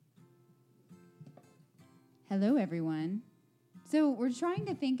Hello, everyone. So we're trying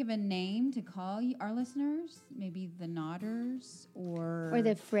to think of a name to call our listeners, maybe the Nodders or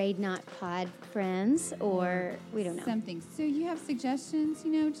the Frayed Not Pod friends, or we don't know. Something. So you have suggestions,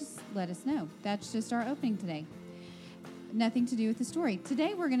 just let us know. That's just our opening today. Nothing to do with the story.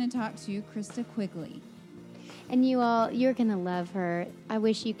 Today we're going to talk to Krista Quigley. And you're going to love her. I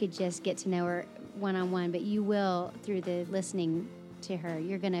wish you could just get to know her one-on-one, but you will through the listening to her.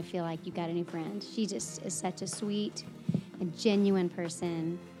 You're going to feel like you got a new friend. She just is such a sweet and genuine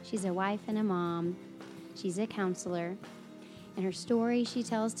person. She's a wife and a mom. She's a counselor. And her story she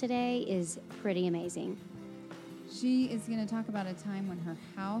tells today is pretty amazing. She is going to talk about a time when her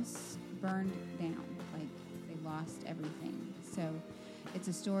house burned down. Like, they lost everything. So it's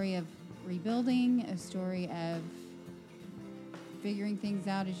a story of rebuilding, a story of figuring things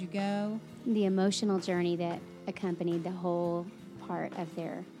out as you go. The emotional journey that accompanied the whole part of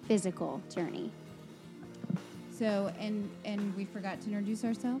their physical journey. So, and we forgot to introduce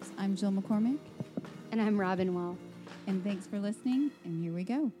ourselves. I'm Jill McCormick. And I'm Robin Wall. And thanks for listening, and here we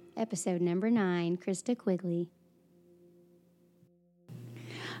go. Episode number 9, Krista Quigley.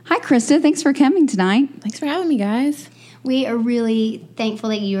 Hi, Krista. Thanks for coming tonight. Thanks for having me, guys. We are really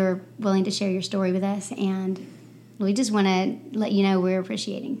thankful that you're willing to share your story with us, and we just want to let you know we're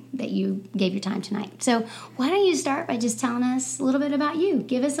appreciating that you gave your time tonight. So why don't you start by just telling us a little bit about you?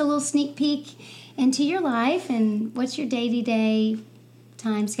 Give us a little sneak peek into your life, and what's your day-to-day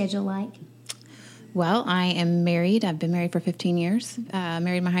time schedule like? Well, I am married. I've been married for 15 years.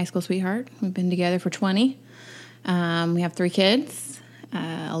 Married my high school sweetheart. We've been together for 20. We have 3 kids,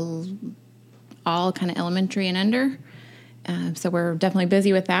 all kind of elementary and under. So we're definitely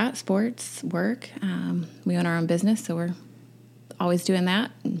busy with that, sports, work. We own our own business, so we're always doing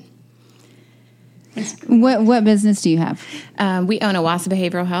that. What business do you have? We own Owasso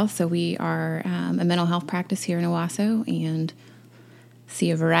Behavioral Health, so we are a mental health practice here in Owasso and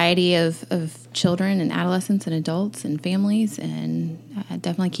see a variety of children and adolescents and adults and families, and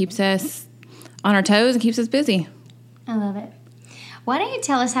definitely keeps us on our toes and keeps us busy. I love it. Why don't you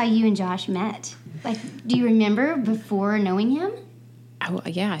tell us how you and Josh met? Like, do you remember before knowing him?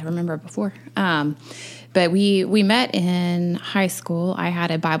 Yeah, I remember before. But we met in high school. I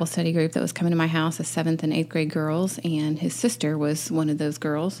had a Bible study group that was coming to my house, the 7th and 8th grade girls, and his sister was one of those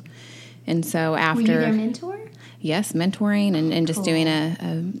girls. And so after... Were you their mentor? Yes, mentoring and just doing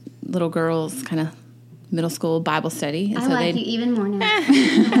a little girls kind of middle school Bible study. And I like you even more now.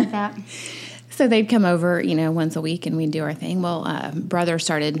 I like that. So they'd come over, once a week, and we'd do our thing. Well, brother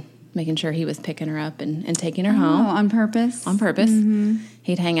started making sure he was picking her up and taking her home. On purpose? On purpose. Mm-hmm.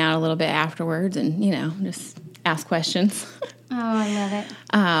 He'd hang out a little bit afterwards and, just ask questions. Oh, I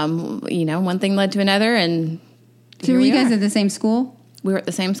love it. One thing led to another, and so were you guys at the same school? We were at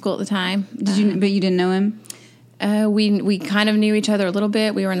the same school at the time. But you didn't know him? We kind of knew each other a little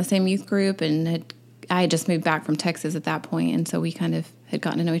bit. We were in the same youth group, and I had just moved back from Texas at that point, and so we kind of had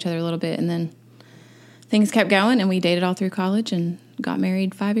gotten to know each other a little bit, and then things kept going, and we dated all through college and got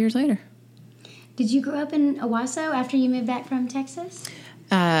married 5 years later. Did you grow up in Owasso after you moved back from Texas?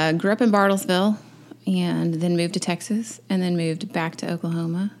 Grew up in Bartlesville, and then moved to Texas, and then moved back to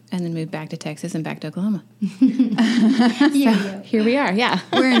Oklahoma, and then moved back to Texas and back to Oklahoma. Here we are, yeah.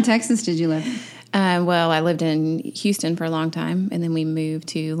 Where in Texas did you live? Well, I lived in Houston for a long time, and then we moved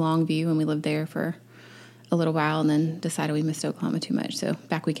to Longview, and we lived there for a little while, and then decided we missed Oklahoma too much, so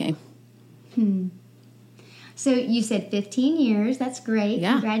back we came. So you said 15 years. That's great.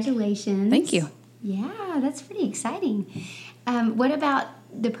 Yeah. Congratulations. Thank you. Yeah, that's pretty exciting. What about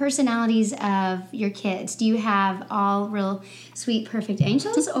the personalities of your kids? Do you have all real sweet, perfect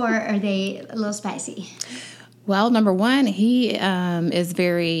angels, or are they a little spicy? Well, number one, he is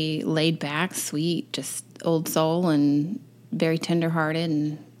very laid back, sweet, just old soul, and very tender-hearted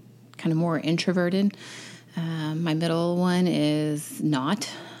and kind of more introverted. My middle one is not.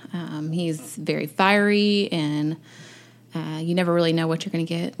 He's very fiery, and you never really know what you're going to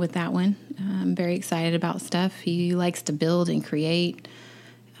get with that one. I'm very excited about stuff. He likes to build and create.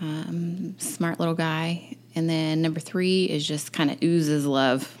 Smart little guy. And then number 3 is just kind of oozes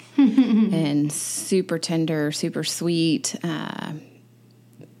love and super tender, super sweet.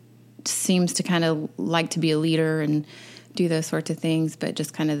 Seems to kind of like to be a leader and do those sorts of things, but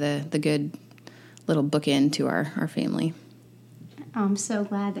just kind of the good little bookend to our family. I'm so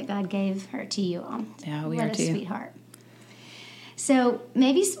glad that God gave her to you all. Yeah, we what are a too. Sweetheart. So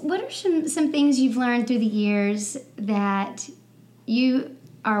maybe what are some things you've learned through the years that you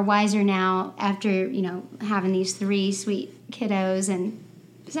are wiser now after, having these 3 sweet kiddos, and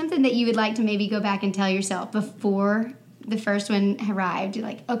something that you would like to maybe go back and tell yourself before the first one arrived, you're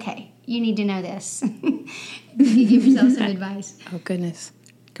like, okay, you need to know this. You give yourself some advice. Oh, goodness.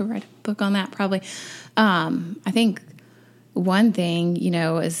 Could write a book on that, probably. I think one thing,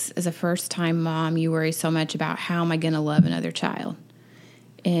 as a first-time mom, you worry so much about how am I going to love another child?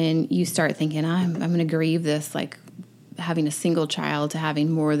 And you start thinking, I'm going to grieve this, like having a single child to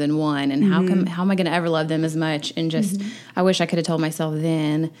having more than one. And how am I going to ever love them as much? And just, I wish I could have told myself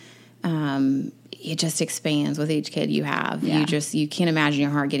then, it just expands with each kid you have. Yeah. You can't imagine your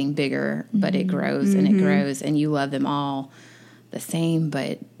heart getting bigger, but it grows and it grows, and you love them all the same,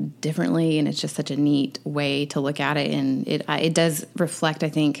 but differently. And it's just such a neat way to look at it. And it does reflect, I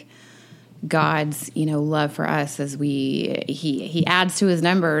think, God's, love for us as he adds to his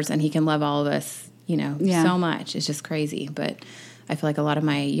numbers, and he can love all of us, so much. It's just crazy. But I feel like a lot of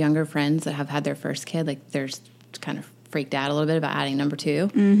my younger friends that have had their first kid, like they're kind of freaked out a little bit about adding number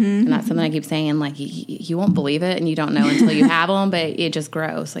 2. And that's something I keep saying, like you won't believe it and you don't know until you have them, but it just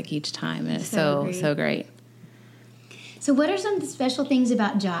grows like each time. And it's so great. So what are some special things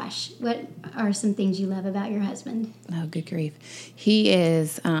about Josh? What are some things you love about your husband? Oh, good grief. He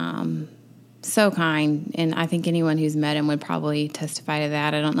is so kind, and I think anyone who's met him would probably testify to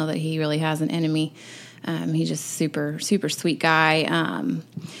that. I don't know that he really has an enemy. He's just super, super sweet guy.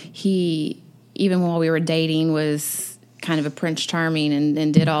 He, even while we were dating, was kind of a Prince Charming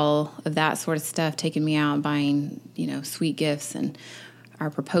and did all of that sort of stuff, taking me out, buying, sweet gifts. And our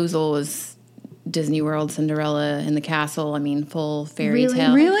proposal was Disney World, Cinderella in the castle. I mean, full fairy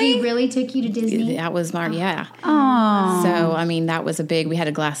tale. Really? He really took you to Disney? That was my, yeah. Aww. So, I mean, that was we had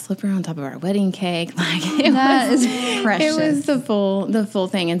a glass slipper on top of our wedding cake. Like, that is precious. It was the full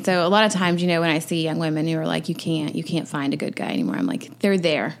thing. And so a lot of times, when I see young women who are like, you can't find a good guy anymore. I'm like, they're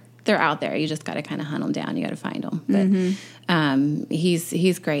there. They're out there. You just got to kind of hunt them down. You got to find them. But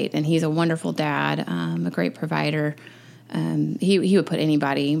he's great, and he's a wonderful dad, a great provider. He would put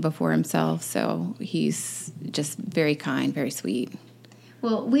anybody before himself, so he's just very kind, very sweet.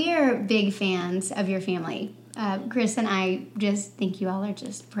 Well, we are big fans of your family. Chris and I just think you all are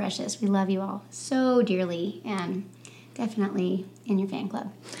just precious. We love you all so dearly, and definitely in your fan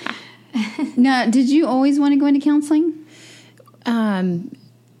club. Now, did you always want to go into counseling?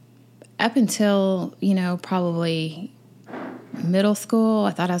 Up until, probably middle school,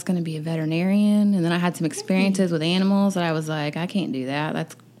 I thought I was going to be a veterinarian. And then I had some experiences with animals that I was like, I can't do that.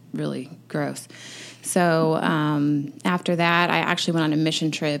 That's really gross. So after that, I actually went on a mission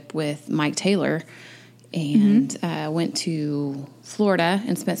trip with Mike Taylor and went to Florida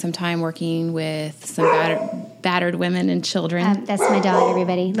and spent some time working with some battered women and children. That's my dog,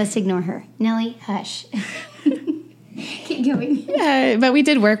 everybody. Let's ignore her. Nellie, hush. Keep going. Yeah, but we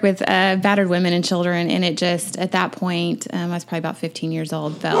did work with battered women and children, and it just, at that point, I was probably about 15 years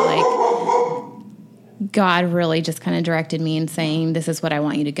old, felt like God really just kind of directed me in saying, this is what I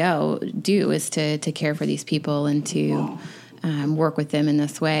want you to go do, is to care for these people and to work with them in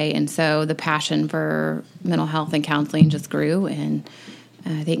this way. And so the passion for mental health and counseling just grew, and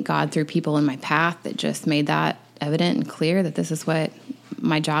I think God threw people in my path that just made that evident and clear that this is what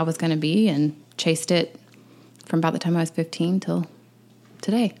my job was going to be, and chased it from about the time I was 15 till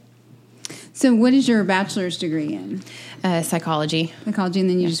today. So what is your bachelor's degree in? Psychology. Psychology, and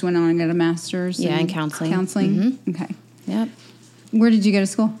then you just went on and got a master's? Yeah, in counseling. Counseling? Okay. Yep. Where did you go to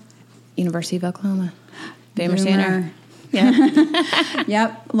school? University of Oklahoma. Boomer Center. Yeah.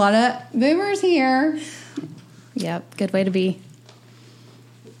 Yep. A lot of boomers here. Yep. Good way to be.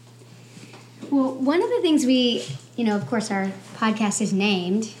 Well, one of the things we, of course, our podcast is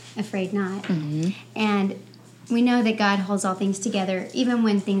named Frayed Not. And we know that God holds all things together, even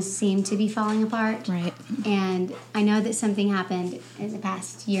when things seem to be falling apart. Right. And I know that something happened in the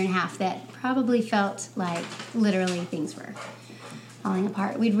past year and a half that probably felt like literally things were falling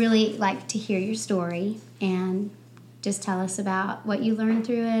apart. We'd really like to hear your story and just tell us about what you learned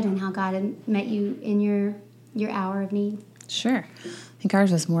through it and how God met you in your hour of need. Sure. I think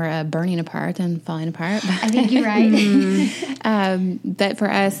ours was more burning apart than falling apart. I think you're right. But for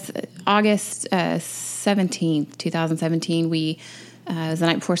us, August 17th, 2017, it was the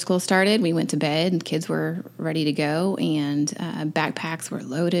night before school started. We went to bed, and kids were ready to go, and backpacks were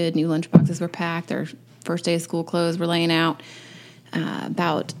loaded, new lunchboxes were packed, their first day of school clothes were laying out.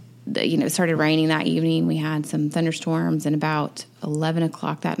 It started raining that evening. We had some thunderstorms, and about 11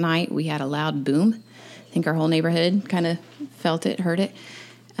 o'clock that night, we had a loud boom. I think our whole neighborhood kind of felt it, heard it.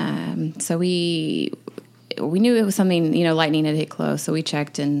 So we knew it was something, lightning had hit close. So we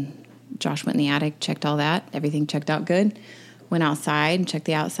checked, and Josh went in the attic, checked all that. Everything checked out good. Went outside, checked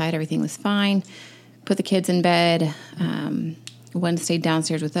the outside. Everything was fine. Put the kids in bed. one stayed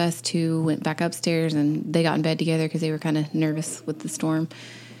downstairs with us, 2 went back upstairs, and they got in bed together because they were kind of nervous with the storm.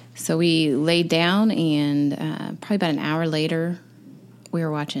 So we laid down, and probably about an hour later, we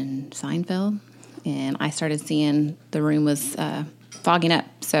were watching Seinfeld, and I started seeing the room was fogging up.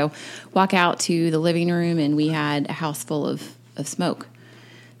 So walk out to the living room, and we had a house full of smoke.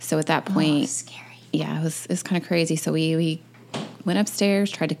 So at that point, scary. Yeah, it was kind of crazy. So we went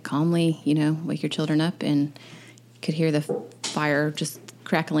upstairs, tried to calmly, wake your children up, and could hear the fire just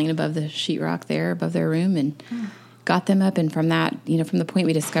crackling above the sheetrock there above their room, and got them up. And from that, from the point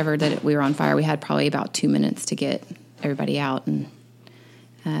we discovered that we were on fire, we had probably about 2 minutes to get everybody out and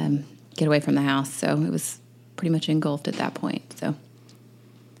get away from the house. So it was pretty much engulfed at that point. So,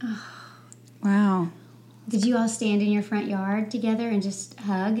 Wow. Did you all stand in your front yard together and just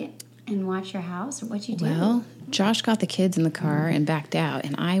hug and watch your house, or what you do? Well, Josh got the kids in the car and backed out,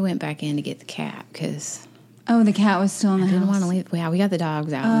 and I went back in to get the cat because Oh, the cat was still in the house. I didn't want to leave. Yeah, we got the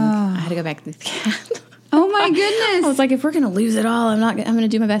dogs out, and I had to go back to the cat. Oh my goodness! I was like, if we're gonna lose it all, I'm going to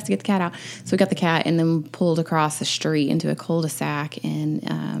do my best to get the cat out. So we got the cat, and then pulled across the street into a cul-de-sac.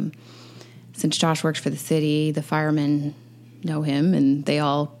 And since Josh works for the city, the firemen know him, and they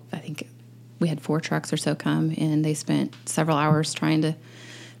all, I think, we had 4 trucks or so come, and they spent several hours trying to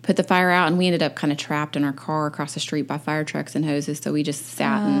put the fire out, and we ended up kind of trapped in our car across the street by fire trucks and hoses. So we just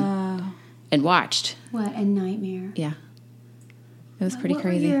sat and watched. What a nightmare! Yeah, it was pretty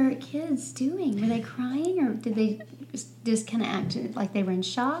crazy. What were your kids doing? Were they crying, or did they just kind of act like they were in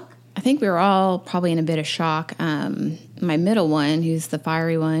shock? I think we were all probably in a bit of shock. My middle one, who's the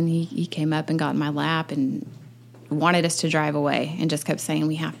fiery one, he came up and got in my lap and wanted us to drive away, and just kept saying,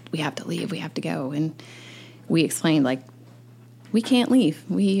 we have to leave, we have to go. And we explained, like, we can't leave,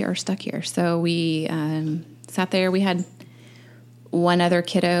 we are stuck here. So we sat there. We had one other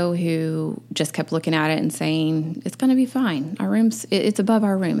kiddo who just kept looking at it and saying, it's going to be fine, our room's it's above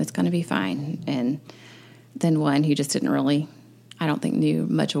our room, it's going to be fine. And then one who just didn't really, I don't think, knew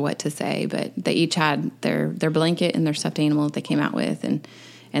much of what to say, but they each had their blanket and their stuffed animal that they came out with, and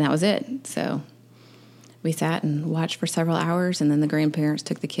that was it. So we sat and watched for several hours, and then the grandparents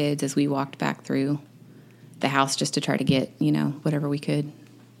took the kids as we walked back through the house just to try to get, whatever we could.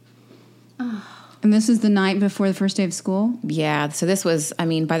 And this is the night before the first day of school? Yeah, so this was,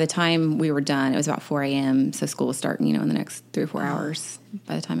 by the time we were done, it was about 4 a.m., so school was starting, in the next 3 or 4 hours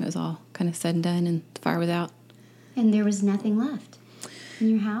by the time it was all kind of said and done and the fire was out. And there was nothing left in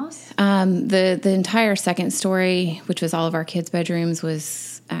your house? The entire second story, which was all of our kids' bedrooms,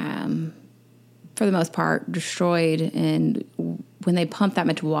 was, for the most part, destroyed. And when they pump that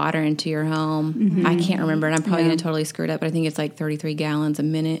much water into your home, I can't remember, and I'm probably going to totally screw it up, but I think it's like 33 gallons a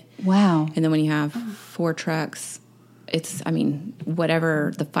minute. Wow. And then when you have 4 trucks, it's,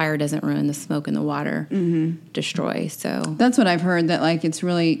 whatever the fire doesn't ruin, the smoke and the water destroy. So that's what I've heard, that like it's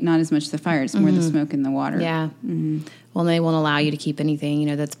really not as much the fire, it's more the smoke and the water. Yeah. Well, they won't allow you to keep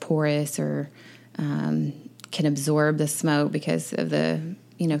anything, that's porous or can absorb the smoke because of the,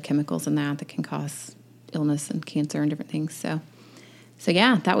 chemicals in that can cause illness and cancer and different things. So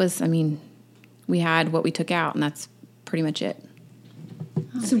yeah, that was, we had what we took out, and that's pretty much it.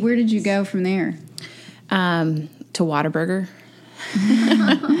 So where did you go from there? To Whataburger.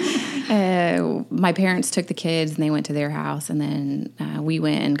 My parents took the kids, and they went to their house, and then we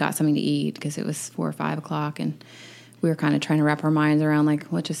went and got something to eat because it was 4 or 5 o'clock, and we were kind of trying to wrap our minds around, like,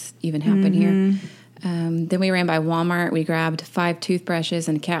 what just even happened here. Then we ran by Walmart. We grabbed 5 toothbrushes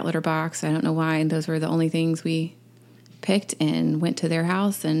and a cat litter box. I don't know why. Those were the only things we picked, and went to their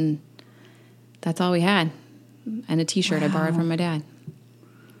house, and that's all we had. And a T-shirt I borrowed from my dad.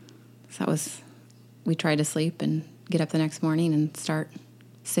 So that was, we tried to sleep and get up the next morning and start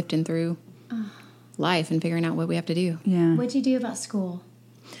sifting through life and figuring out what we have to do. Yeah. What'd you do about school?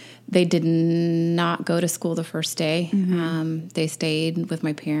 They did not go to school the first day. They stayed with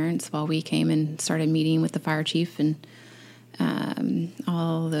my parents while we came and started meeting with the fire chief and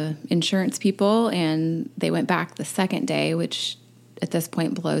all the insurance people, and they went back the second day, which at this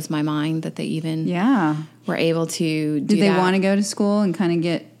point blows my mind that they even were able to do that. Did they want to go to school and kind of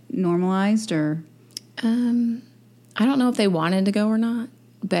get normalized, or? I don't know if they wanted to go or not,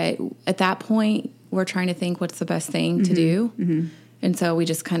 but at that point, we're trying to think what's the best thing to do. And so we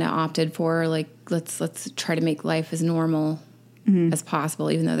just kind of opted for, like, let's try to make life as normal as possible,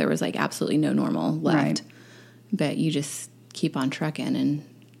 even though there was, like, absolutely no normal left. Right. But you just keep on trucking and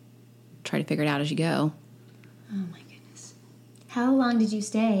try to figure it out as you go. Oh, my goodness. How long did you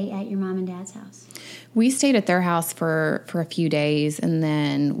stay at your mom and dad's house? We stayed at their house for a few days, and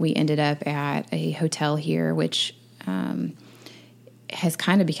then we ended up at a hotel here, which has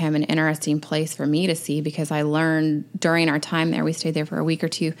kind of become an interesting place for me to see, because I learned during our time there, we stayed there for a week or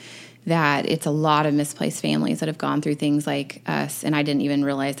two, that it's a lot of misplaced families that have gone through things like us. And I didn't even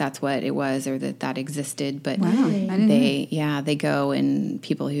realize that's what it was, or that existed. But Wow. I didn't know. they go, and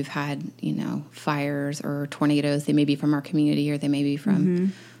people who've had, fires or tornadoes, they may be from our community or they may be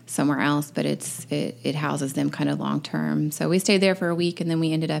from somewhere else, but it houses them kind of long term. So we stayed there for a week, and then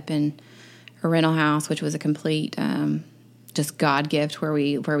we ended up in a rental house, which was a complete, just God gift where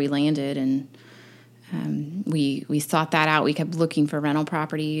we landed. And we sought that out. We kept looking for rental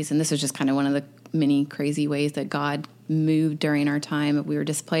properties, and this was just kind of one of the many crazy ways that God moved during our time. We were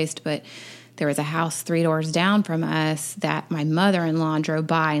displaced, but there was a house 3 doors down from us that my mother-in-law drove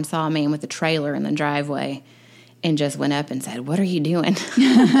by and saw a man with a trailer in the driveway and just went up and said, "What are you doing?"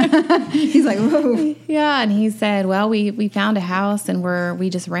 He's like, whoa. Yeah, and he said, "Well, we found a house, and we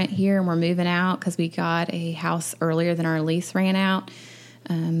just rent here, and we're moving out because we got a house earlier than our lease ran out.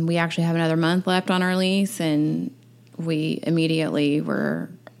 We actually have another month left on our lease," and we immediately were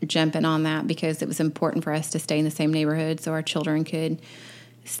jumping on that because it was important for us to stay in the same neighborhood so our children could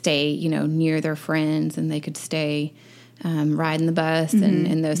stay, near their friends, and they could stay riding the bus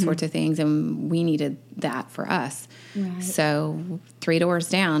and those sorts of things. And we needed that for us. Right. So 3 doors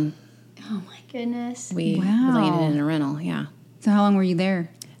down, Oh my goodness. we Wow. landed in a rental. Yeah. So how long were you there?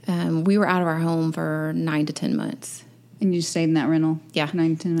 We were out of our home for 9 to 10 months. And you stayed in that rental? Yeah.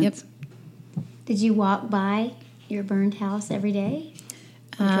 9 to 10 months? Yep. Did you walk by your burned house every day?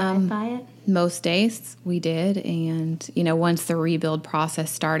 Or drive by it? Most days we did. And, once the rebuild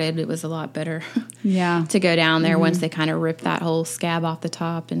process started, it was a lot better Yeah. to go down there once they kind of ripped that whole scab off the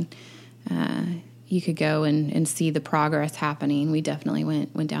top, and you could go and see the progress happening. We definitely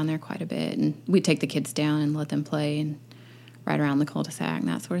went down there quite a bit, and we'd take the kids down and let them play and ride around the cul-de-sac and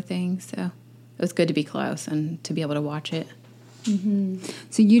that sort of thing. So it was good to be close and to be able to watch it.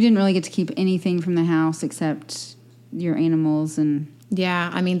 So you didn't really get to keep anything from the house except your animals and...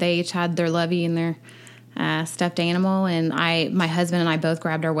 Yeah, they each had their lovey and their stuffed animal, and my husband and I both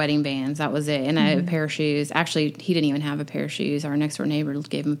grabbed our wedding bands. That was it, and a pair of shoes. Actually, he didn't even have a pair of shoes. Our next door neighbor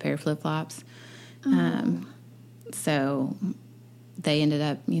gave him a pair of flip-flops. So they ended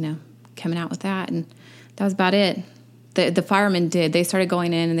up, coming out with that, and that was about it. The firemen did. They started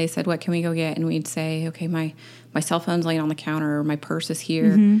going in, and they said, "What can we go get?" And we'd say, "Okay, my cell phone's laying on the counter, or my purse is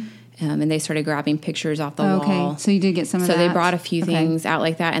here." And they started grabbing pictures off the wall. Okay, so you did get some of that. So they brought a few things out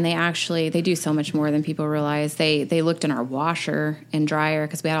like that, and they do so much more than people realize. They looked in our washer and dryer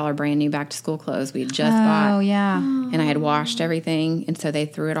because we had all our brand new back to school clothes we had just bought. Oh, yeah. And I had washed everything, and so they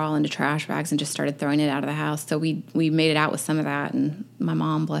threw it all into trash bags and just started throwing it out of the house. So we made it out with some of that, and my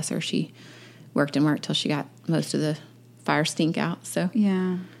mom, bless her, she worked till she got most of the fire stink out. So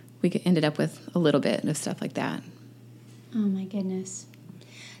Yeah. we ended up with a little bit of stuff like that. Oh my goodness.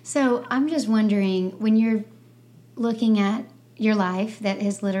 So I'm just wondering, when you're looking at your life that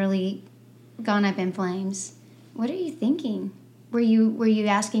has literally gone up in flames, what are you thinking? Were you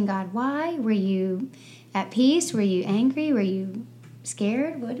asking God why? Were you at peace? Were you angry? Were you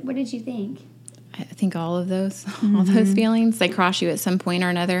scared? What did you think? I think all of those, all those feelings, they cross you at some point or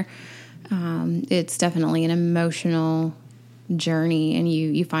another. It's definitely an emotional journey, and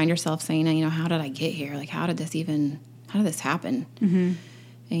you find yourself saying, how did I get here? Like, how did this happen?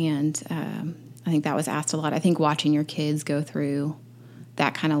 And I think that was asked a lot. I think watching your kids go through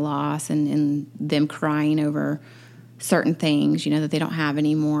that kind of loss and them crying over certain things, that they don't have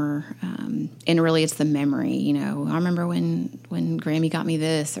anymore. And really it's the memory, I remember when Grammy got me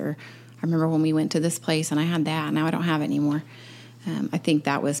this, or I remember when we went to this place and I had that, now I don't have it anymore. I think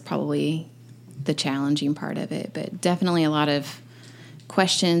that was probably the challenging part of it, but definitely a lot of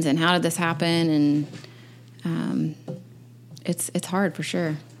questions and how did this happen? And it's hard for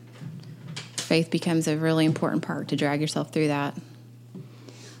sure. Faith becomes a really important part to drag yourself through that.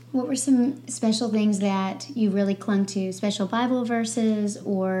 What were some special things that you really clung to? Special Bible verses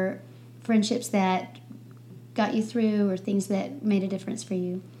or friendships that got you through, or things that made a difference for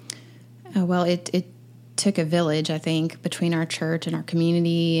you? Well, it took a village, I think, between our church and our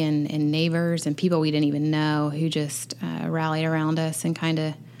community and neighbors and people we didn't even know who just rallied around us and kind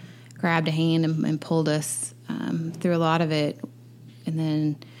of grabbed a hand and pulled us through a lot of it. And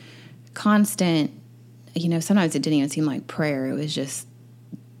then constant, sometimes it didn't even seem like prayer. It was just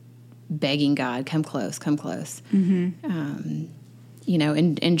begging God, come close, come close. And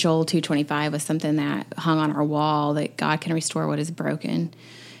Joel 2:25 was something that hung on our wall, that God can restore what is broken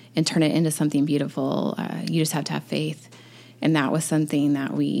and turn it into something beautiful. You just have to have faith. And that was something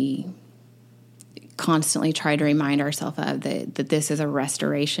that we constantly try to remind ourselves of, that this is a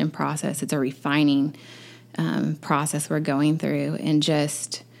restoration process. It's a refining. process we're going through. And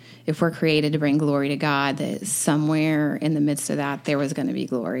just, if we're created to bring glory to God, that somewhere in the midst of that, there was going to be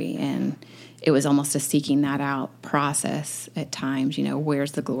glory. And it was almost a seeking that out process at times.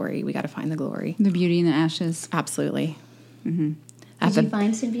 Where's the glory? We got to find the glory. The beauty in the ashes. Absolutely. Mm-hmm. Did you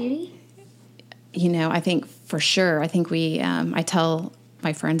find some beauty? I think for sure. I think I tell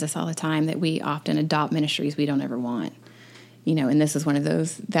my friends this all the time, that we often adopt ministries we don't ever want. And this is one of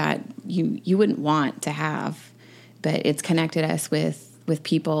those that you wouldn't want to have, but it's connected us with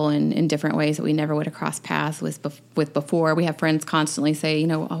people in different ways that we never would have crossed paths with before. We have friends constantly say,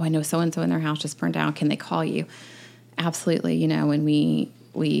 oh, I know so-and-so in their house just burned down. Can they call you? Absolutely. And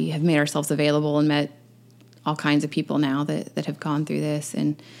we have made ourselves available and met all kinds of people now that have gone through this.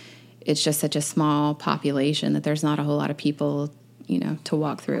 And it's just such a small population that there's not a whole lot of people, to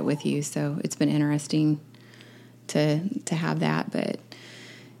walk through it with you. So it's been interesting to have that. But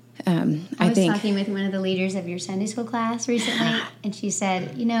I was talking with one of the leaders of your Sunday school class recently, and she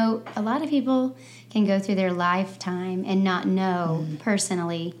said, a lot of people can go through their lifetime and not know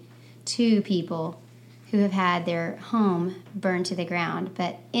personally two people who have had their home burned to the ground.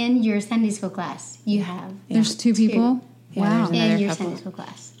 But in your Sunday school class, you have. There's two people? Yeah, wow. In your Sunday school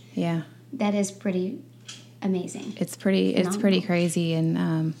class. Yeah. That is pretty amazing. It's pretty crazy.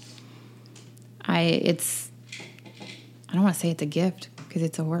 And I don't want to say it's a gift, because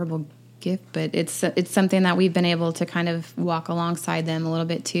it's a horrible gift, but it's something that we've been able to kind of walk alongside them a little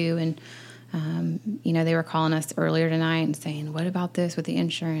bit too. And, they were calling us earlier tonight and saying, what about this with the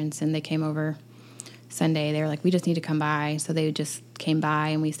insurance? And they came over Sunday. They were like, we just need to come by. So they just came by,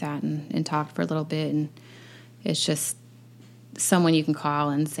 and we sat and talked for a little bit. And it's just someone you can call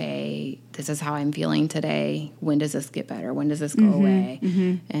and say, this is how I'm feeling today. When does this get better? When does this go away?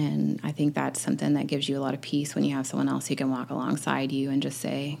 Mm-hmm. And I think that's something that gives you a lot of peace when you have someone else who can walk alongside you and just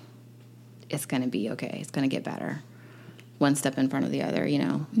say, it's going to be okay. It's going to get better. One step in front of the other,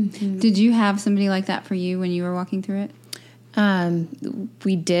 Mm-hmm. Did you have somebody like that for you when you were walking through it?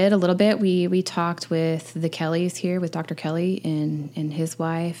 We did a little bit. We talked with the Kellys here, with Dr. Kelly and his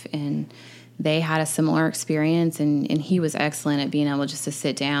wife, and they had a similar experience, and he was excellent at being able just to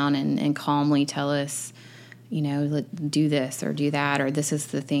sit down and calmly tell us, do this or do that, or this is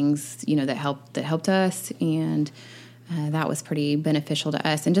the things, that helped us. And that was pretty beneficial to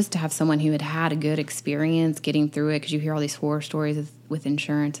us. And just to have someone who had a good experience getting through it, because you hear all these horror stories with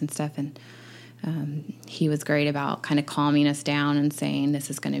insurance and stuff. And he was great about kind of calming us down and saying, this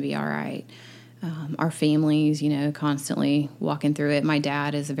is going to be all right. Our families, constantly walking through it. My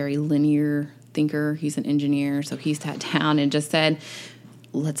dad is a very linear thinker. He's an engineer. So he sat down and just said,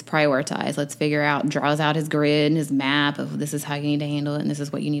 let's prioritize. Let's figure out, draws out his grid and his map of this is how you need to handle it and this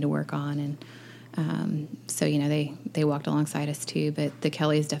is what you need to work on. And so, they walked alongside us too. But the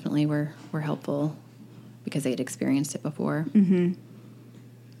Kellys definitely were helpful because they had experienced it before. Mm-hmm.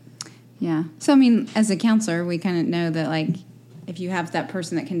 Yeah. So, as a counselor, we kind of know that, if you have that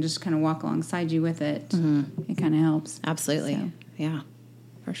person that can just kind of walk alongside you with it, it kind of helps. Absolutely. So. Yeah,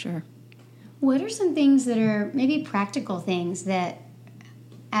 for sure. What are some things that are maybe practical things that,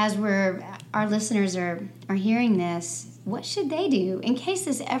 as our listeners are hearing this, what should they do in case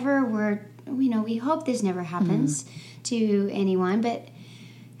this ever were, we hope this never happens to anyone, but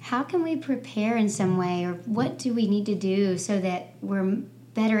how can we prepare in some way, or what do we need to do so that we're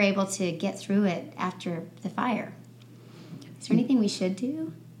better able to get through it after the fire? Is there anything we should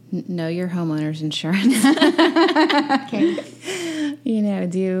do? Know your homeowner's insurance. Okay.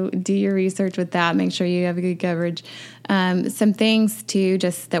 Do your research with that. Make sure you have a good coverage. Some things too,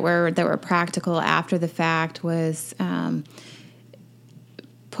 just that were practical after the fact was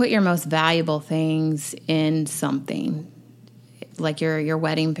put your most valuable things in something, like your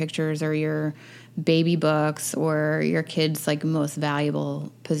wedding pictures or your baby books or your kids' most valuable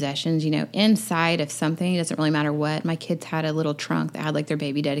possessions, inside of something. It doesn't really matter what. My kids had a little trunk that had their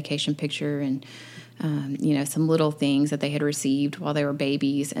baby dedication picture and some little things that they had received while they were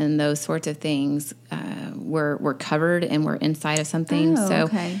babies, and those sorts of things were covered and were inside of something. Oh, so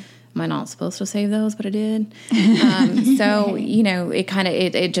okay. Am I not supposed to save those, but I did. So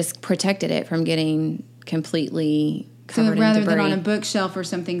it just protected it from getting completely covered so rather in debris. than on a bookshelf or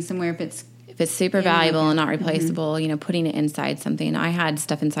something somewhere, if it's super valuable and not replaceable, putting it inside something. I had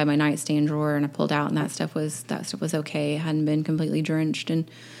stuff inside my nightstand drawer, and I pulled out, and that stuff was okay. It hadn't been completely drenched and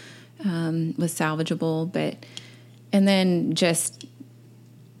was salvageable. And then just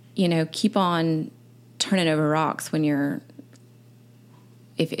keep on turning over rocks when you're.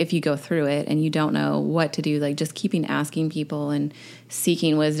 If you go through it and you don't know what to do, just keeping asking people and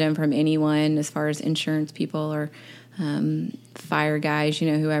seeking wisdom from anyone as far as insurance people or fire guys,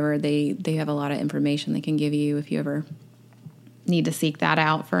 whoever, they have a lot of information they can give you if you ever need to seek that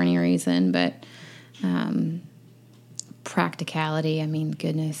out for any reason. But practicality,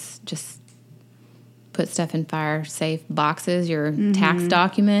 goodness, just put stuff in fire safe boxes, your tax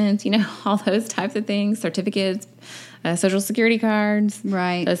documents, all those types of things, certificates, Social Security cards,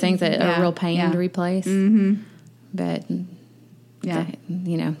 right? Those things that are a real pain to replace. But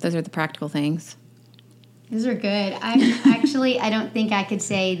those are the practical things. Those are good. I don't think I could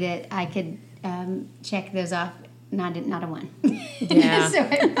say that I could check those off. Not a one. Yeah. So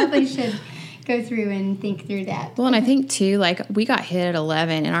I probably should go through and think through that. Well, and I think too, we got hit at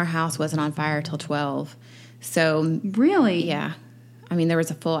 11, and our house wasn't on fire till 12. So really, yeah. There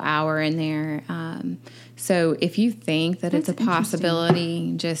was a full hour in there. So if you think that it's a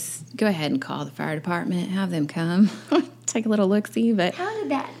possibility, just go ahead and call the fire department, have them come, take a little look-see. But how did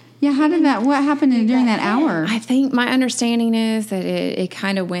that? Yeah, what happened during that hour? I think my understanding is that it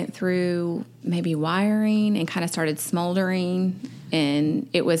kind of went through maybe wiring and kind of started smoldering, and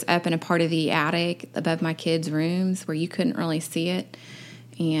it was up in a part of the attic above my kids' rooms where you couldn't really see it.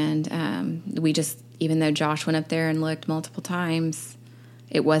 And we just, even though Josh went up there and looked multiple times,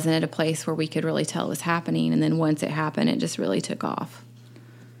 it wasn't at a place where we could really tell it was happening. And then once it happened, it just really took off.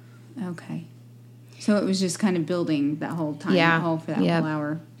 Okay. So it was just kind of building that whole time, for that whole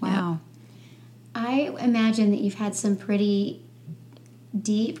hour. Wow. Yep. I imagine that you've had some pretty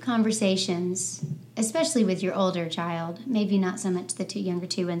deep conversations, especially with your older child. Maybe not so much the younger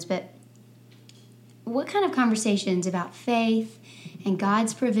two ones, but what kind of conversations about faith and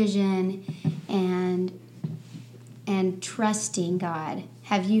God's provision and trusting God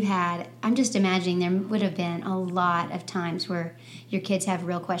have you had? I'm just imagining there would have been a lot of times where your kids have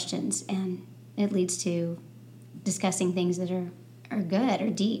real questions, and it leads to discussing things that are good or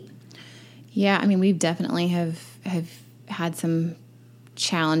deep. Yeah, we definitely have had some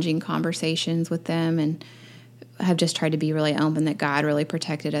challenging conversations with them, and have just tried to be really open that God really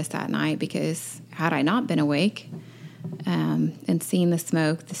protected us that night, because had I not been awake and seen the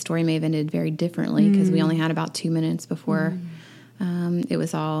smoke, the story may have ended very differently, because we only had about 2 minutes before it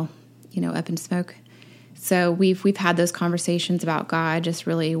was all, up in smoke. So we've had those conversations about God just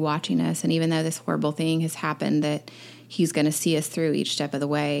really watching us, and even though this horrible thing has happened, that He's going to see us through each step of the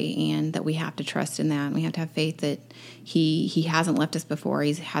way, and that we have to trust in that, and we have to have faith that He hasn't left us before,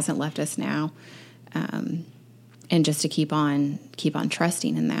 He hasn't left us now, and just to keep on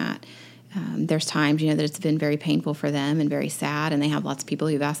trusting in that. There's times, that it's been very painful for them and very sad, and they have lots of people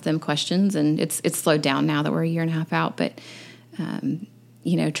who've asked them questions, and it's slowed down now that we're a year and a half out, but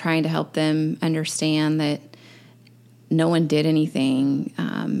trying to help them understand that no one did anything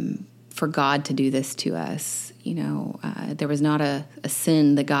for God to do this to us. There was not a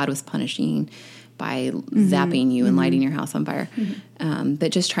sin that God was punishing by zapping you and lighting your house on fire.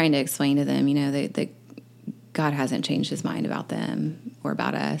 But just trying to explain to them, that God hasn't changed His mind about them or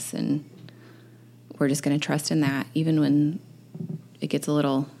about us, and we're just going to trust in that, even when it gets a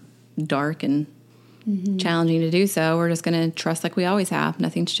little dark and challenging to do so. We're just going to trust like we always have.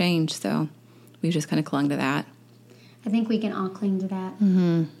 Nothing's changed, so we've just kind of clung to that. I think we can all cling to that.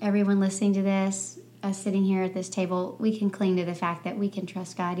 Everyone listening to this, us sitting here at this table, we can cling to the fact that we can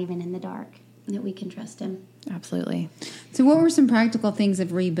trust God even in the dark, and that we can trust Him. Absolutely. So what were some practical things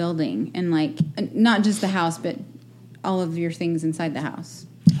of rebuilding, and not just the house, but all of your things inside the house?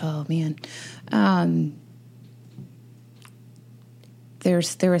 Oh, man.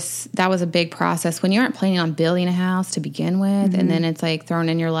 That was a big process when you aren't planning on building a house to begin with, and then it's like thrown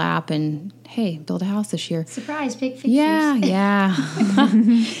in your lap and, hey, build a house this year. Surprise, big pictures. Yeah.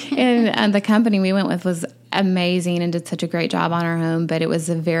 and the company we went with was amazing and did such a great job on our home, but it was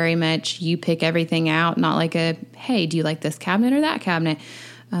a very much you pick everything out, not like hey, do you like this cabinet or that cabinet?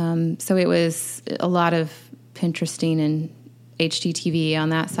 So it was a lot of Pinteresting and HGTV on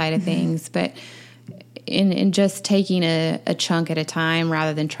that side of things, but in just taking a chunk at a time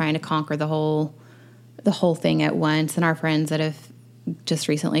rather than trying to conquer the whole thing at once. And our friends that have just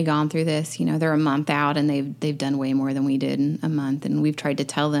recently gone through this, they're a month out, and they've done way more than we did in a month. And we've tried to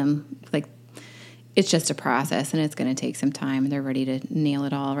tell them, it's just a process, and it's going to take some time, and they're ready to nail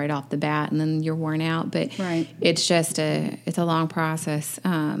it all right off the bat, and then you're worn out. But it's just it's a long process.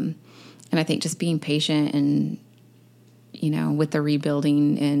 And I think just being patient and, with the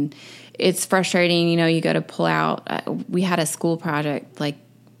rebuilding, and it's frustrating, you go to pull out. We had a school project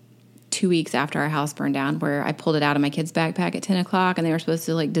 2 weeks after our house burned down, where I pulled it out of my kids' backpack at 10 o'clock, and they were supposed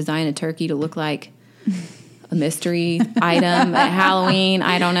to design a turkey to look like a mystery item at Halloween.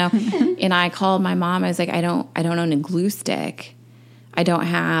 I don't know. And I called my mom. I was like, I don't own a glue stick. I don't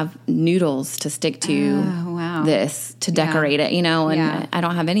have noodles to stick to this to decorate it, you know, and I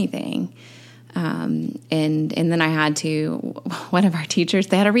don't have anything. And then I had to, one of our teachers,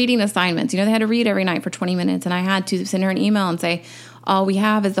 they had a reading assignments, you know, they had to read every night for 20 minutes. And I had to send her an email and say, all we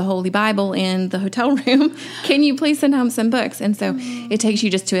have is the Holy Bible in the hotel room. Can you please send home some books? And so it takes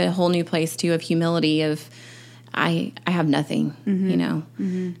you just to a whole new place too, of humility of, I have nothing, you know,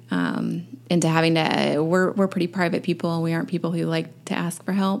 and to having to, we're pretty private people. We aren't people who like to ask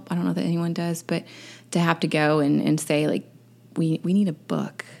for help. I don't know that anyone does, but to have to go and say like, we need a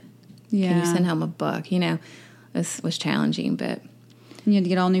book. Yeah. Can you send home a book? You know, this was challenging, but you had to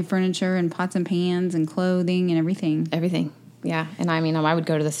get all new furniture and pots and pans and clothing and everything. Everything. Yeah. And I mean, I would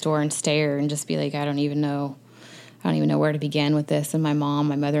go to the store and stare and just be like, I don't even know where to begin with this. And my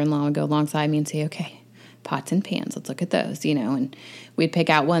mother-in-law would go alongside me and say, okay, pots and pans, let's look at those, you know, and we'd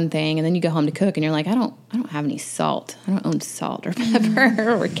pick out one thing and then you go home to cook and you're like, I don't have any salt. I don't own salt or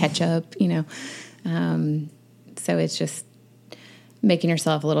pepper or ketchup, you know. So it's just making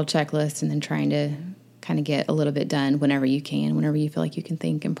yourself a little checklist and then trying to kind of get a little bit done whenever you feel like you can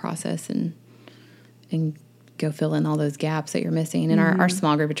think and process and go fill in all those gaps that you're missing. And our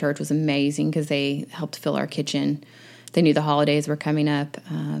small group of church was amazing because they helped fill our kitchen. They knew the holidays were coming up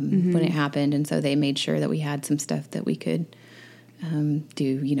when it happened, and so they made sure that we had some stuff that we could do,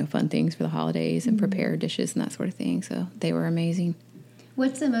 you know, fun things for the holidays and prepare dishes and that sort of thing. So they were amazing.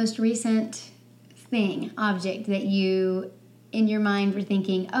 What's the most recent object that you, in your mind, were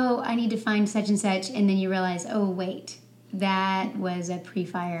thinking, oh, I need to find such and such, and then you realize, oh, wait, that was a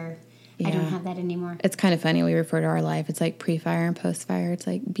pre-fire. Yeah. I don't have that anymore. It's kind of funny. We refer to our life. It's like pre-fire and post-fire. It's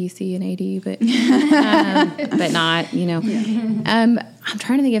like BC and AD, but not, you know. Yeah. I'm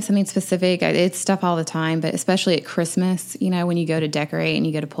trying to think of something specific. It's stuff all the time, but especially at Christmas, you know, when you go to decorate and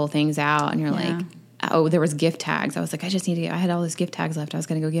you go to pull things out and you're like, oh, there was gift tags. I was like, I had all those gift tags left. I was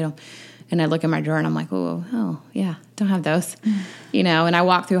going to go get them. And I look in my drawer and I'm like, oh, yeah, don't have those, you know. And I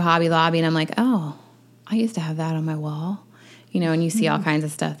walk through Hobby Lobby and I'm like, oh, I used to have that on my wall, you know. And you see all kinds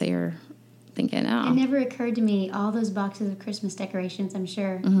of stuff that you're thinking, oh. It never occurred to me, all those boxes of Christmas decorations, I'm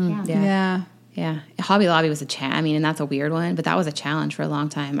sure. Yeah. Hobby Lobby was and that's a weird one, but that was a challenge for a long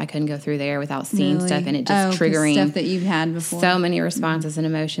time. I couldn't go through there without seeing stuff and it just triggering stuff that you've had before. So many responses and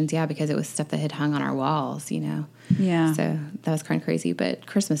emotions, because it was stuff that had hung on our walls, you know. Yeah. So that was kind of crazy, but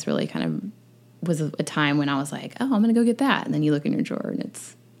Christmas really kind of was a time when I was like, oh, I'm going to go get that. And then you look in your drawer and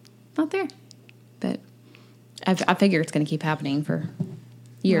it's not there. But I figure it's going to keep happening for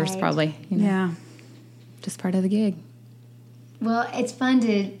years, probably. You know? Yeah. Just part of the gig. Well, it's fun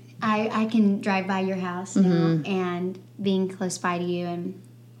to, I can drive by your house now and being close by to you, and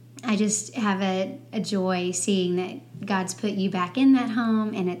I just have a joy seeing that God's put you back in that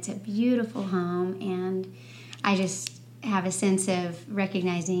home, and it's a beautiful home, and I just have a sense of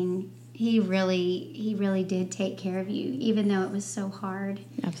recognizing He really did take care of you, even though it was so hard.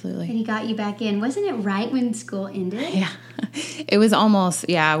 Absolutely. And He got you back in. Wasn't it right when school ended? Yeah. It was almost,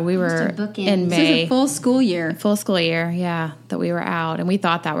 we were in May. This was a full school year. Full school year, that we were out. And we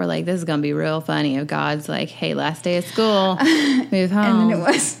thought that we're like, this is going to be real funny if God's like, hey, last day of school, move home. And then it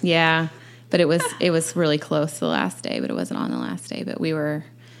was. Yeah. But it was really close to the last day, but it wasn't on the last day. But we were...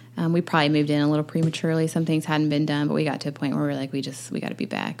 we probably moved in a little prematurely. Some things hadn't been done, but we got to a point where we were like, we got to be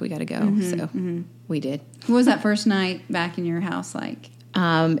back. We got to go. We did. What was that first night back in your house like?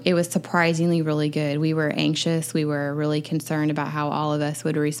 It was surprisingly really good. We were anxious. We were really concerned about how all of us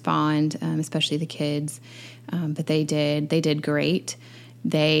would respond, especially the kids. But they did great.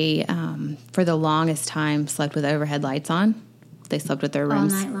 They, for the longest time, slept with overhead lights on. They slept with their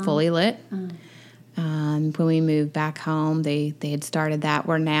rooms fully lit. When we moved back home, they had started that.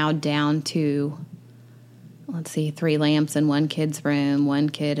 We're now down to, 3 lamps in one kid's room. One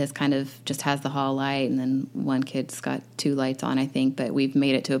kid just has the hall light, and then one kid's got 2 lights on, I think. But we've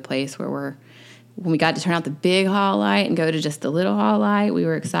made it to a place where when we got to turn out the big hall light and go to just the little hall light, we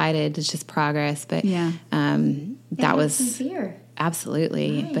were excited. It's just progress. But that was sincere.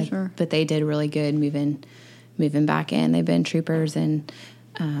 Absolutely. But they did really good moving back in. They've been troopers, and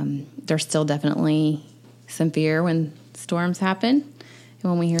there's still definitely some fear when storms happen and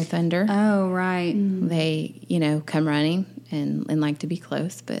when we hear thunder. Oh, right. They, come running and like to be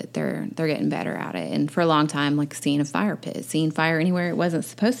close, but they're getting better at it. And for a long time, like seeing a fire pit, seeing fire anywhere it wasn't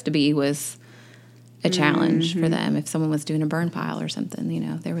supposed to be was a challenge for them. If someone was doing a burn pile or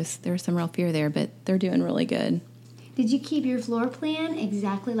something, there was some real fear there, but they're doing really good. Did you keep your floor plan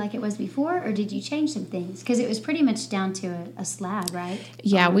exactly like it was before, or did you change some things? Because it was pretty much down to a slab, right?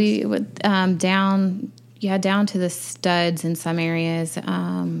 Yeah, we would down to the studs in some areas,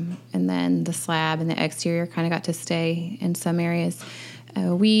 and then the slab and the exterior kind of got to stay in some areas.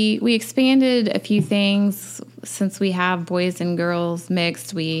 We expanded a few things. Since we have boys and girls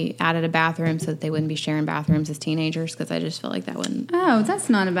mixed, we added a bathroom so that they wouldn't be sharing bathrooms as teenagers, because I just felt like that wouldn't Oh, that's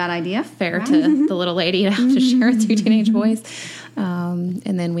not a bad idea. fair to the little lady to have to share with two teenage boys.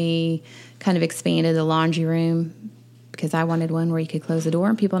 And then we kind of expanded the laundry room, because I wanted one where you could close the door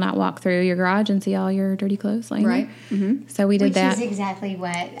and people not walk through your garage and see all your dirty clothes laying Right. there. Mm-hmm. So we did that. Which is exactly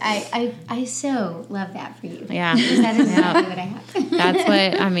what I so love that for you. Yeah. Because that is exactly what I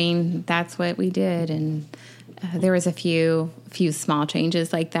have. That's what we did. And there was a few small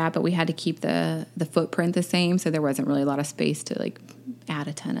changes like that, but we had to keep the footprint the same, so there wasn't really a lot of space to like add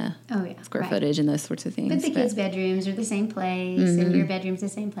a ton of square footage and those sorts of things. But the kids' bedrooms are the same place, and your bedroom's the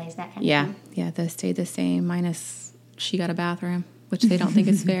same place, that kind of thing. Yeah, those stayed the same, minus she got a bathroom, which they don't think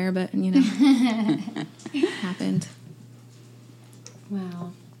is fair, but happened.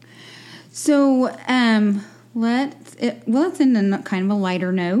 Wow. So let's end on kind of a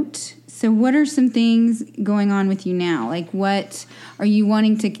lighter note. So what are some things going on with you now? Like, what are you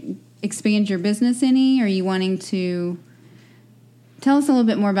wanting to expand your business any? Are you wanting to tell us a little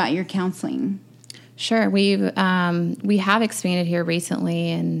bit more about your counseling? Sure. We have expanded here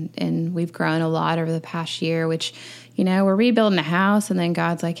recently, and we've grown a lot over the past year, which, we're rebuilding a house, and then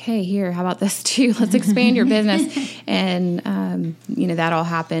God's like, hey, here, how about this too? Let's expand your business. And, that all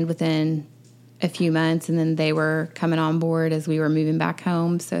happened within a few months, and then they were coming on board as we were moving back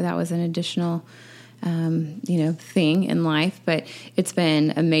home. So that was an additional, thing in life. But it's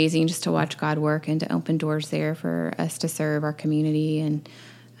been amazing just to watch God work and to open doors there for us to serve our community, and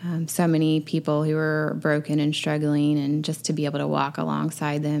so many people who are broken and struggling, and just to be able to walk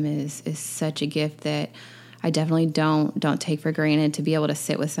alongside them is such a gift that I definitely don't take for granted, to be able to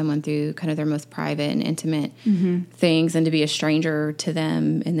sit with someone through kind of their most private and intimate things, and to be a stranger to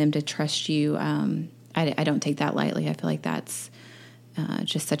them and them to trust you. I don't take that lightly. I feel like that's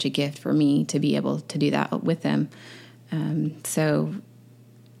just such a gift for me to be able to do that with them. So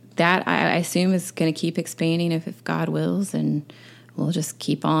that I assume is going to keep expanding if God wills, and we'll just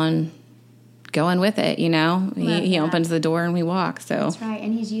keep on going with it. He opens the door and we walk. So that's right.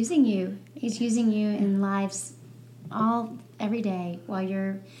 And he's using you. He's using you in lives every day while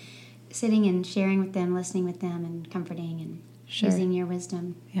you're sitting and sharing with them, listening with them, and comforting, and using your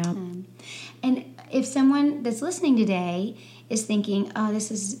wisdom. Yeah. And if someone that's listening today is thinking, oh,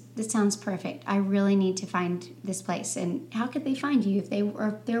 this sounds perfect, I really need to find this place, and how could they find you if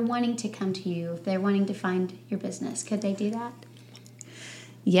they're wanting to come to you, if they're wanting to find your business? Could they do that?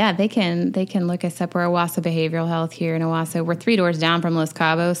 Yeah, they can look us up. We're Owasso Behavioral Health here in Owasso. We're 3 doors down from Los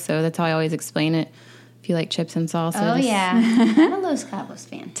Cabos, so that's how I always explain it. If you like chips and salsa, I'm a Los Cabos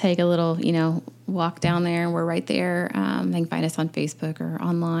fan. Take a little, walk down there. We're right there. They can find us on Facebook or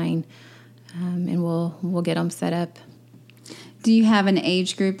online, and we'll get them set up. Do you have an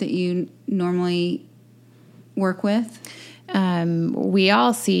age group that you normally work with? We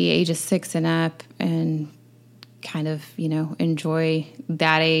all see ages 6 and up, and kind of, enjoy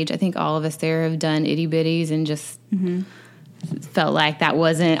that age. I think all of us there have done itty bitties and just felt like that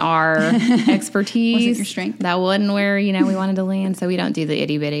wasn't our expertise. Wasn't your strength. That wasn't where, we wanted to land. So we don't do the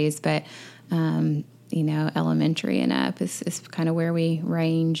itty bitties, but, elementary and up is kind of where we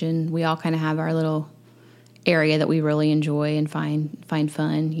range, and we all kind of have our little area that we really enjoy and find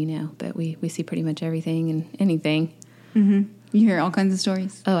fun, but we see pretty much everything and anything. Mm-hmm. You hear all kinds of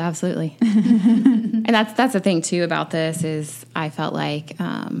stories. Oh, absolutely. And that's the thing too about this is I felt like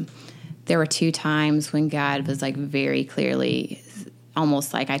there were 2 times when God was like very clearly,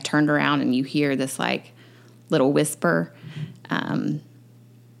 almost like I turned around and you hear this like little whisper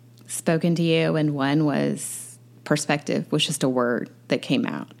spoken to you, and one was perspective, was just a word that came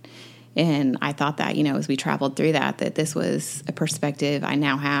out. And I thought that, as we traveled through that this was a perspective I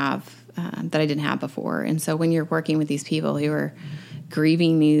now have that I didn't have before. And so when you're working with these people who are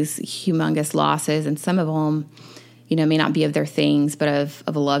grieving these humongous losses, and some of them, may not be of their things, but of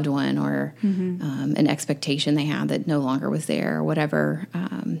a loved one or an expectation they had that no longer was there or whatever,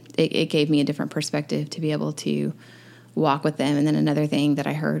 it gave me a different perspective to be able to walk with them. And then another thing that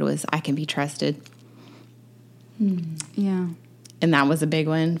I heard was, I can be trusted. Yeah. And that was a big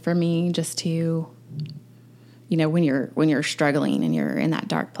one for me, just to, when you're struggling and you're in that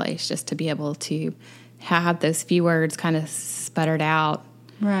dark place, just to be able to have those few words kind of sputtered out.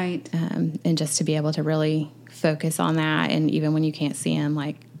 Right. And just to be able to really focus on that. And even when you can't see him,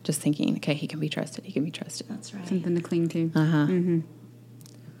 like just thinking, okay, he can be trusted. He can be trusted. That's right. Something to cling to. Uh-huh. Mm-hmm.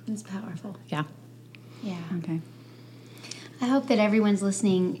 It's powerful. Yeah. Yeah. Okay. I hope that everyone's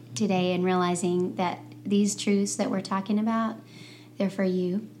listening today and realizing that these truths that we're talking about, they're for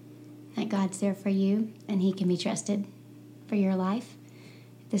you, that God's there for you, and he can be trusted for your life.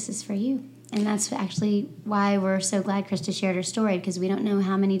 this is for you. And that's actually why we're so glad Krista shared her story, because we don't know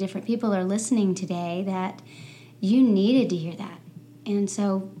how many different people are listening today that you needed to hear that. And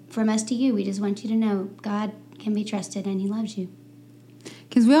so from us to you, we just want you to know God can be trusted and he loves you.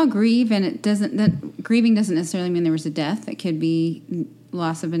 Because we all grieve, and grieving doesn't necessarily mean there was a death. It could be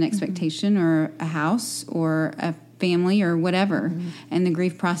loss of an expectation or a house or a family or whatever. And the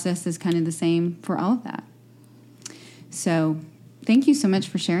grief process is kind of the same for all of that. So thank you so much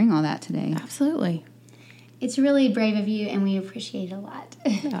for sharing all that today. Absolutely. It's really brave of you, and we appreciate it a lot.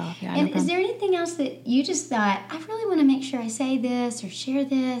 Oh, yeah, And is there anything else that you just thought, I really want to make sure I say this or share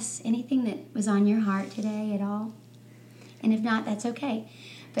this? Anything that was on your heart today at all? And if not, that's okay.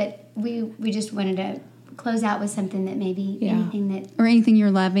 But we just wanted to close out with something that maybe anything that... Or anything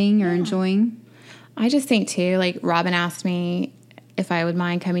you're loving or enjoying. I just think, too, like Robin asked me if I would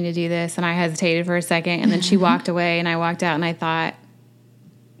mind coming to do this, and I hesitated for a second, and then she walked away, and I walked out, and I thought,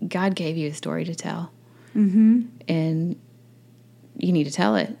 God gave you a story to tell. Mm-hmm. And you need to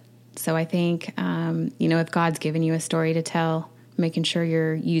tell it. So I think, if God's given you a story to tell, making sure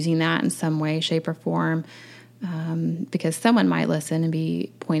you're using that in some way, shape, or form, because someone might listen and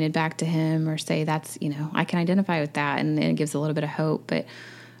be pointed back to him or say, that's, I can identify with that. And it gives a little bit of hope. But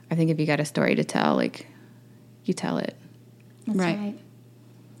I think if you got a story to tell, like, you tell it. That's right.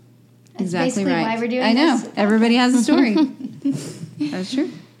 That's exactly basically right. why we're doing I know. this. Everybody has a story. That's true.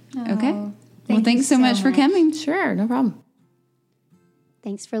 Okay. Well, thanks so much for coming. Sure, no problem.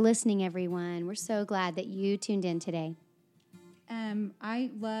 Thanks for listening, everyone. We're so glad that you tuned in today. I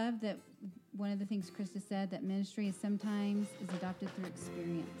love that one of the things Krista said, that ministry is sometimes adopted through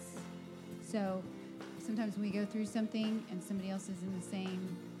experience. So sometimes we go through something and somebody else is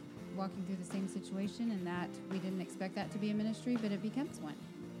walking through the same situation, and that we didn't expect that to be a ministry, but it becomes one.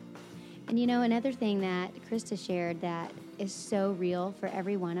 And another thing that Krista shared that is so real for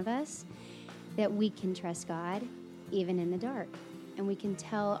every one of us, that we can trust God even in the dark. And we can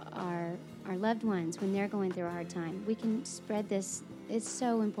tell our loved ones when they're going through a hard time. We can spread this. It's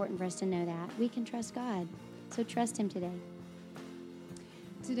so important for us to know that. We can trust God. So trust him today.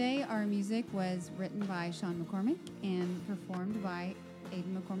 Today, our music was written by Sean McCormick and performed by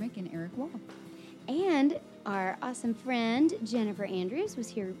Aiden McCormick and Eric Wall. And our awesome friend, Jennifer Andrews, was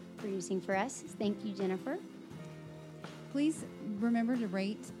here producing for us. Thank you, Jennifer. Please remember to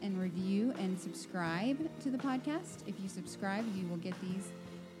rate and review and subscribe to the podcast. If you subscribe, you will get these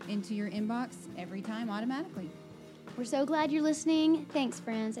into your inbox every time automatically. We're so glad you're listening. Thanks,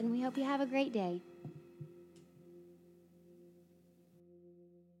 friends, and we hope you have a great day.